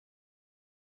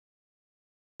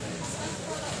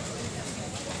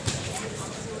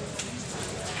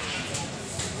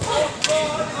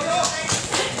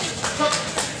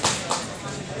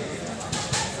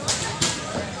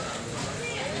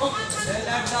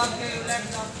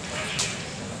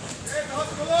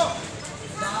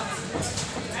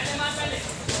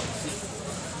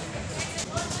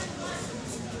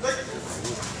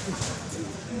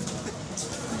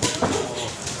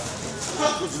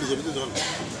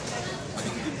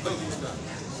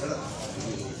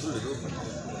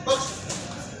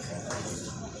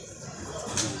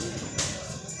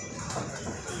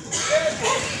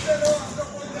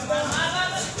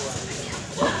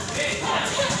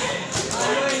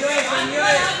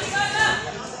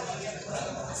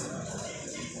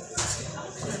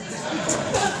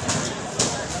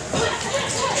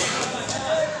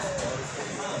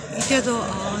Ito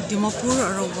Dimapur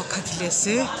aro wakadile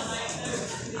se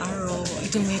aro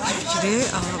ito make chire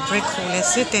break hole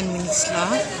se 10 minutes la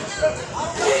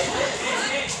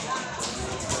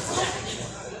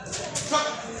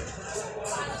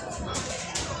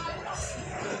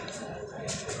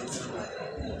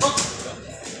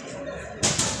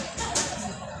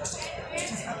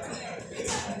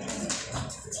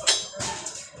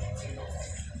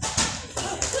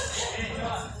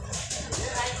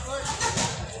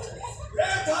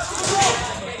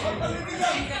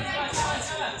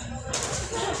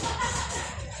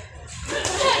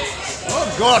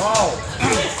God. Wow.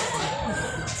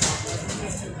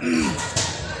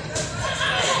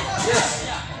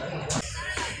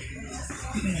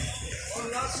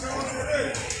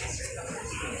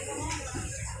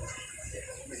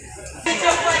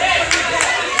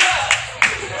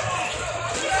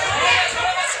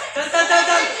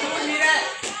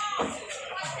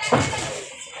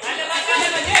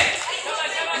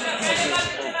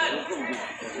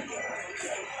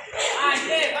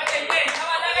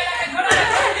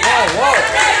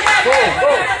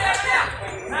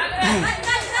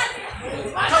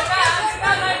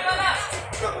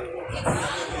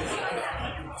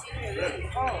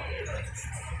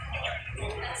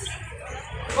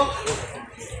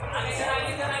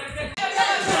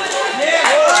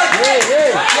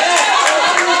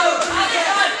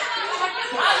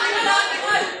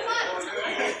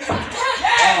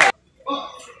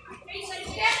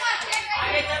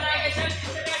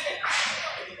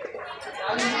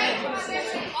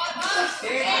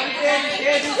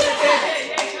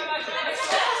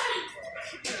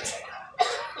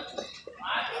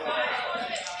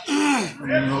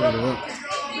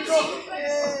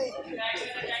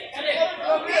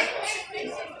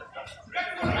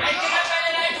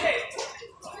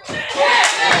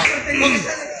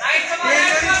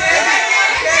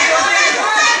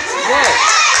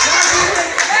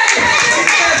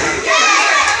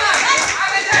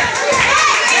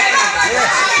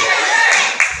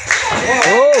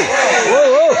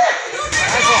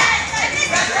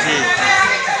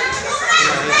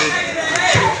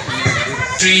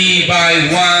 Three by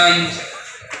one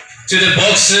to the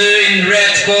boxer in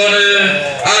red corner,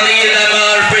 Anil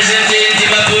Amar representing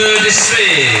Dimapur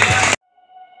district.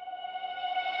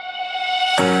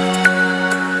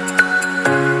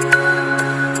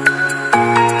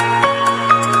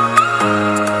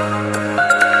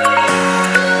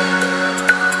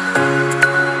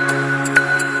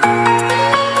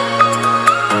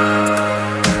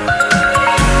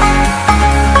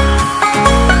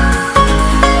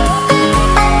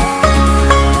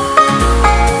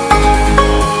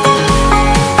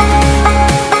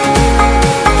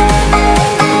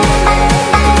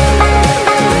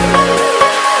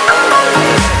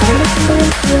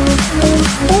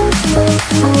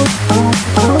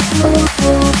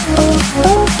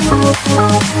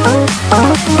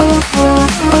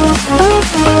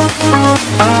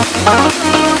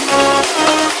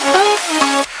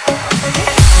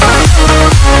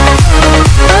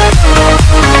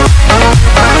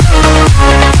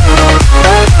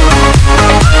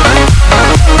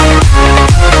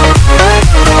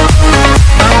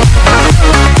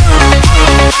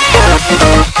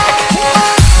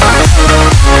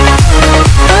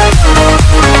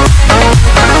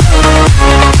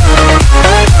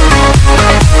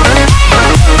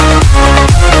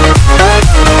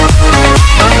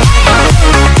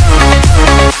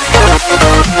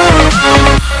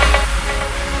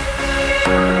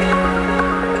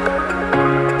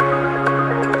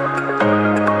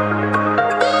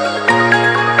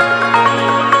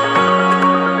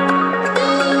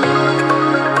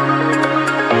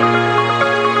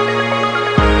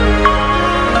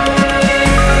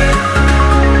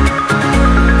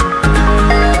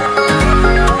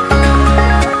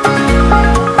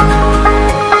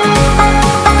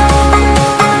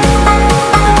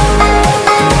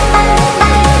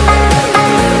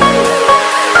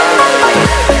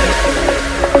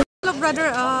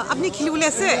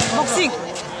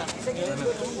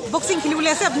 Boxing খেলিবলৈ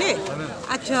আছে আপুনি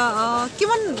আচ্ছা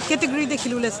কিমান category দে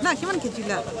খেলিবলৈ আছে না কিমান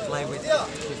খেলিলা Flyweight.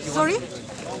 সৰি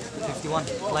 51.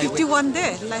 Flyweight. 51 দে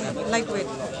লাইট ওয়েট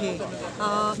ওকে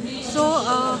সো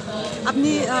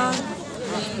আপনি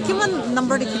কিমান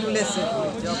নাম্বার দে খেলিবলৈ আছে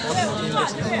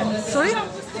sorry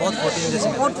About 14 days.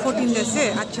 About 14 days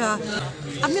আচ্ছা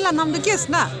আপনি লা নাম দে কি আছে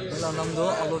না Mela nam do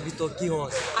Alovito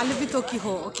Kihos. আলবিতো কি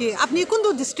হো ওকে আপনি কোনটো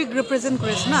ডিস্ট্রিক্ট রিপ্রেজেন্ট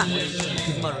করেছ না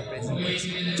Kidma represent.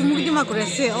 চুমুকদিমা করে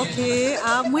আছে ওকে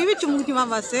মই বি চুমুকদিমা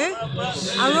আছে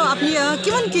আৰু আপনি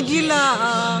কিমান কেজি লা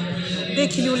দে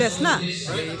খেলিবলৈ আছে না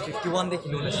 51 de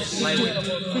kilos. Flyweight.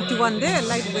 51 they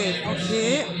light weight okay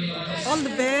all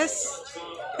the best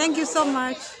thank you so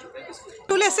much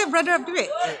তুলে আছে ব্রাদার আপনি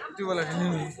Tu wala ni.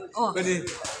 ও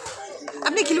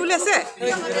আপনি খেলিবলৈ আছে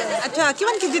আচ্ছা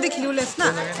কিমান কেজি দে খেলিবলৈ আছে না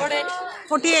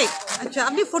 48 আচ্ছা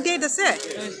আপনি 48 আছে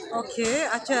ওকে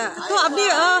আচ্ছা তো আপনি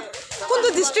কোনটো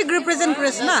ডিস্ট্রিক্ট রিপ্রেজেন্ট করে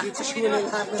আছে না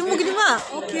চুমুকদিমা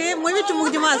ওকে মই বি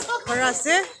চুমুকদিমা করে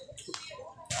আছে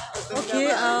okay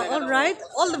all right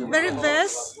all the very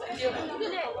best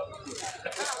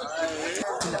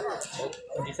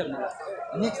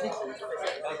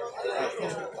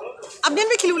আপনি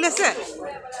আমি খেলিবলৈ আছে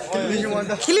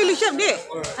খেলি লৈছে আপনি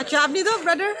আচ্ছা আপনি তো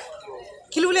ব্রাদার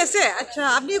খেলিবলৈ আছে আচ্ছা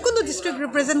আপনি কোনটো ডিস্ট্রিক্ট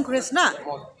রিপ্রেজেন্ট করে আছে না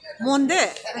মন দে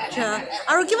আচ্ছা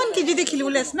আৰু কিমান কেজি দে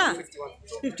খেলিবলৈ আছে না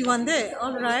 51 they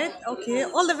all right okay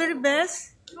all the very best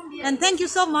and thank you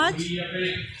so much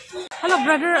hello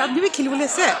brother আপনি বি খেলিবলৈ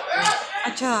আছে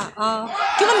আচ্ছা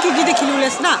কিমান কেজি দে খেলিবলৈ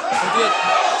আছে না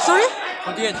 48. সরি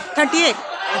 48. 38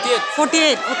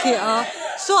 48 ওকে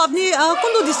সো আপনি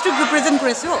কোনটো ডিস্ট্রিক্ট রিপ্রেজেন্ট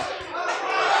করে আছে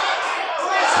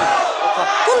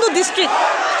কোনটো district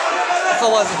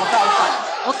Kawazi.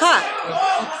 Oka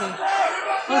okay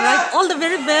all right all the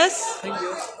very best Thank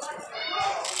you.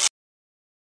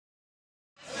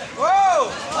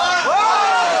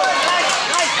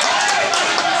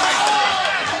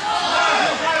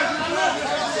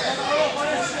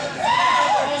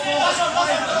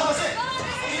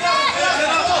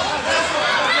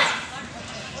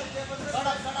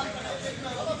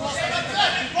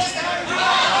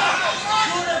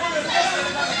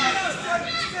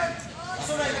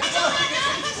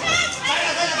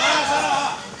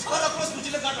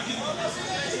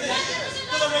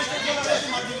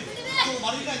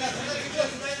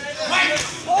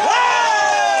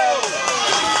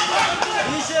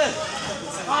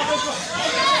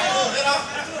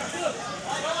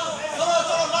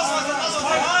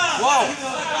 Wow.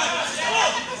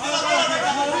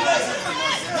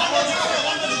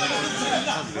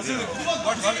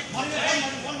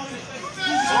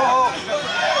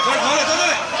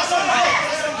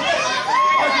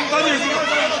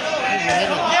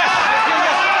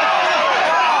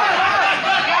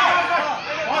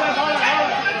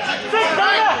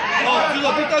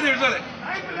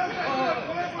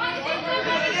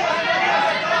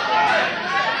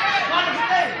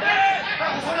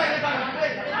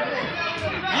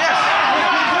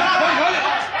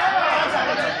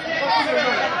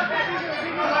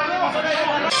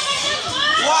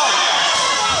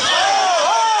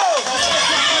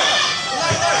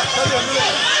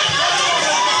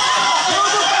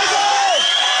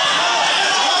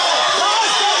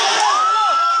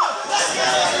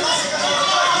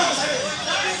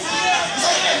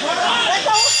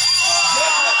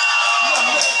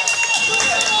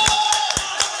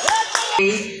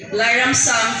 Lairam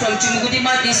Sang from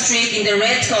Chumugudima district in the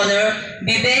red corner,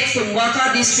 Vivek from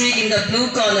Waka district in the blue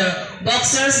corner.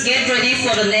 Boxers, get ready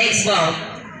for the next bout.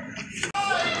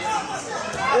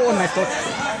 Oh my god.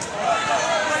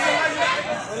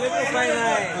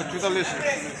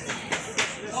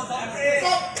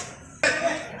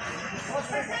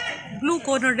 Blue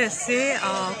কৰ্নাৰ দে আছে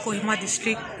Kohima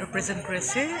district represent কৰি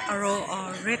আছে আৰু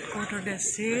red কৰ্নাৰ দে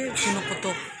আছে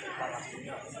জুনকটো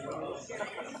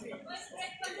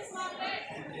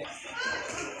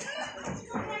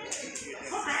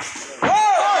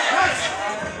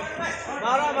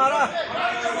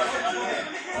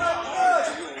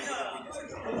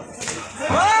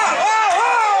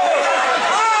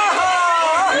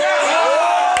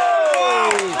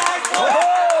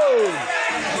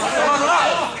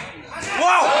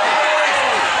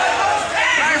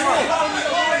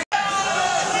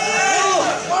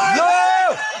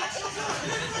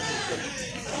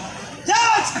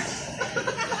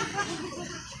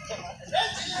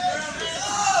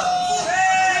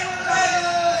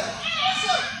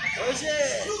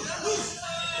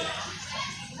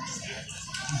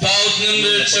Bout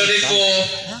number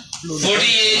 34, 48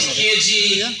 kg.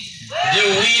 The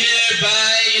winner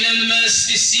by unanimous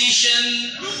decision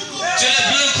to the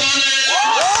blue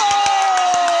corner.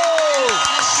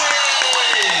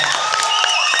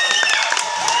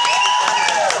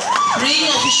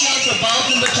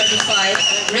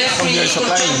 Referee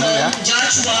Kochongan,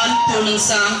 Judge 1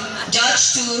 Purnansang,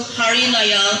 Judge 2 Hari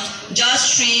Nayal,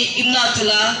 Judge 3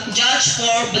 Ibnatullah, Judge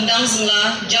 4 Bendang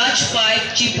Zengla, Judge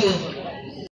 5 Chipu.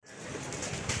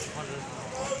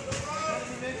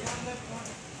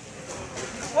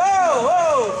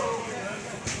 Wow.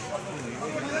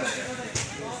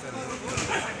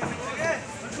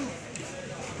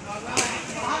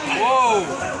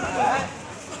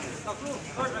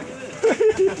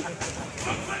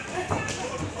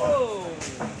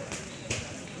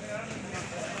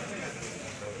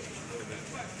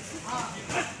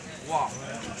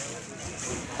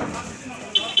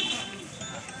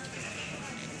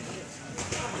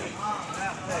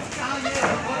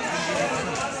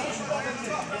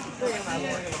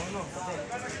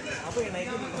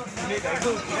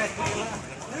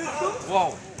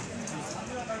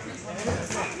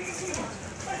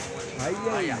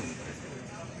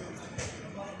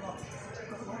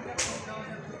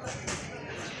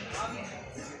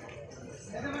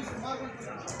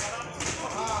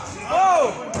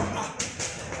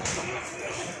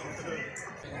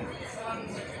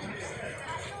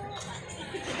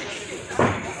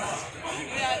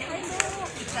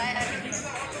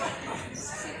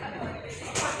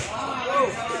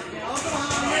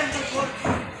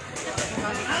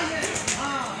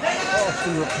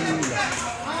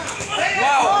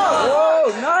 Wow!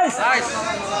 Oh, nice! Nice!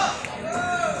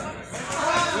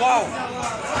 Wow!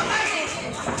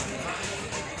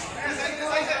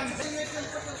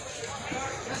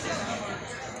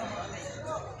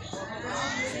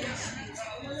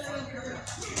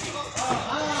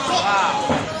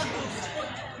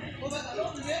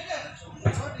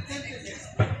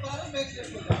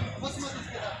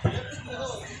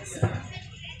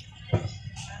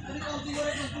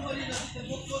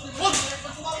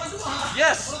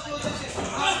 Yes!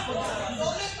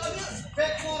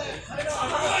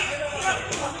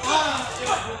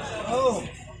 Oh!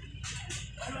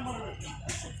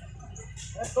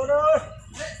 Let's go there!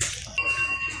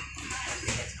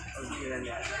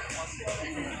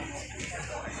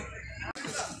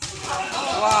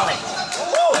 Wow!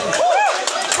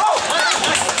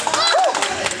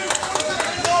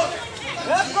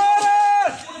 Let's go!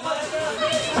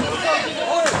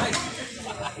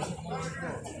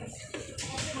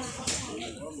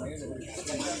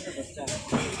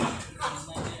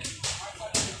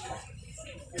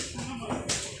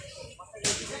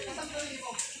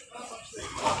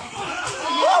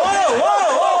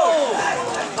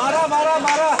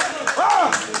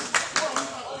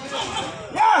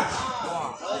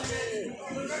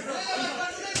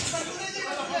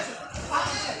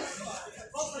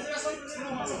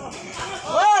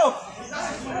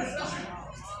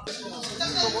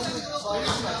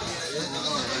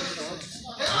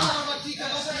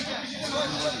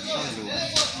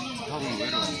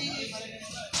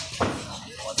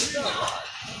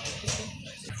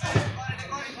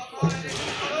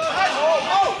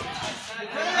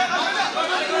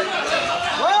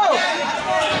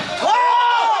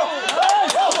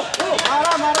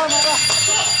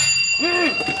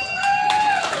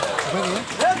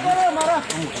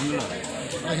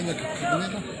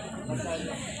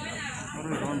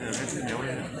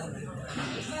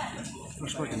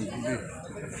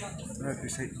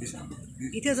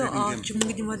 Ite to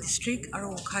Chumugidima district aru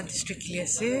Wakha district li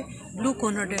ase blue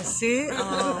corner de ase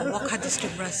Wakha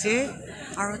district bra ase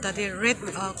aru tade red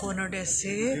corner de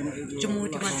ase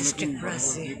Chumugidima district bra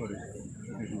ase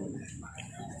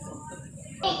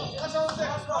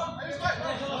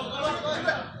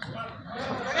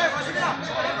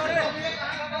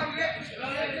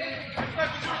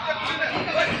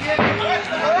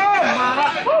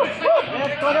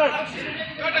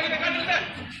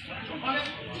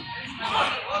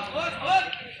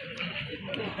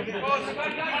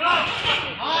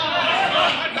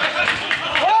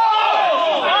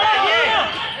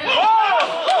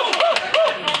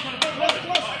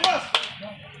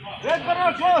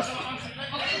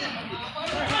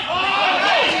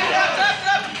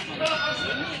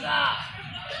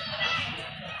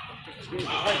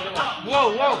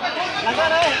Whoa, whoa!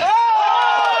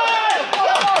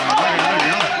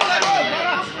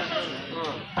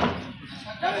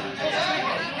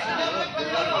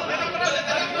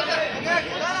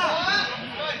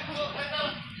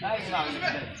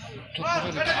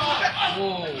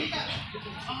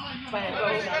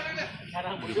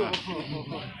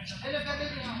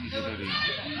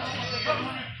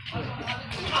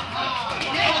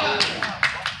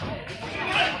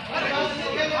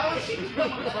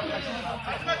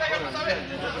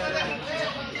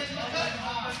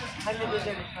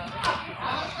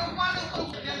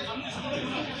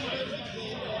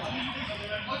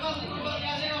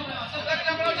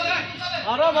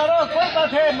 मारो मारो कोई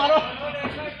बात है मारो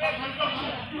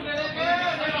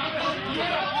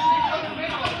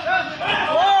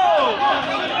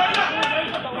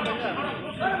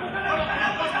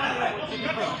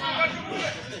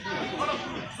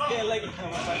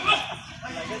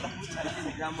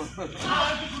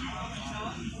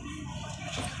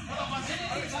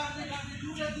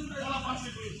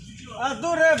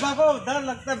दूर है भागो डर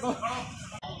लगता है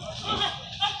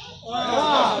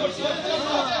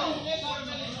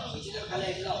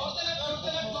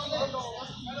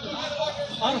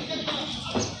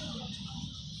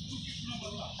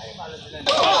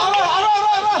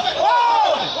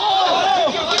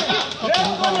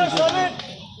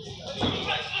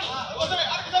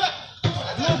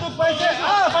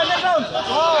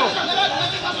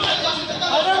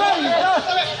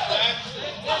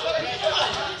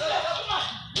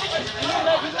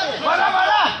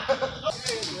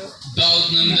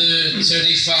Bout number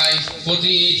 35,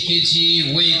 48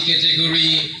 kg weight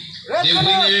category. The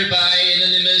winner by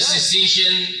unanimous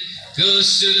decision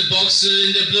goes to the boxer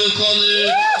in the blue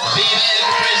corner, Vivek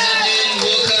President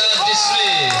Walker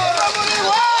District.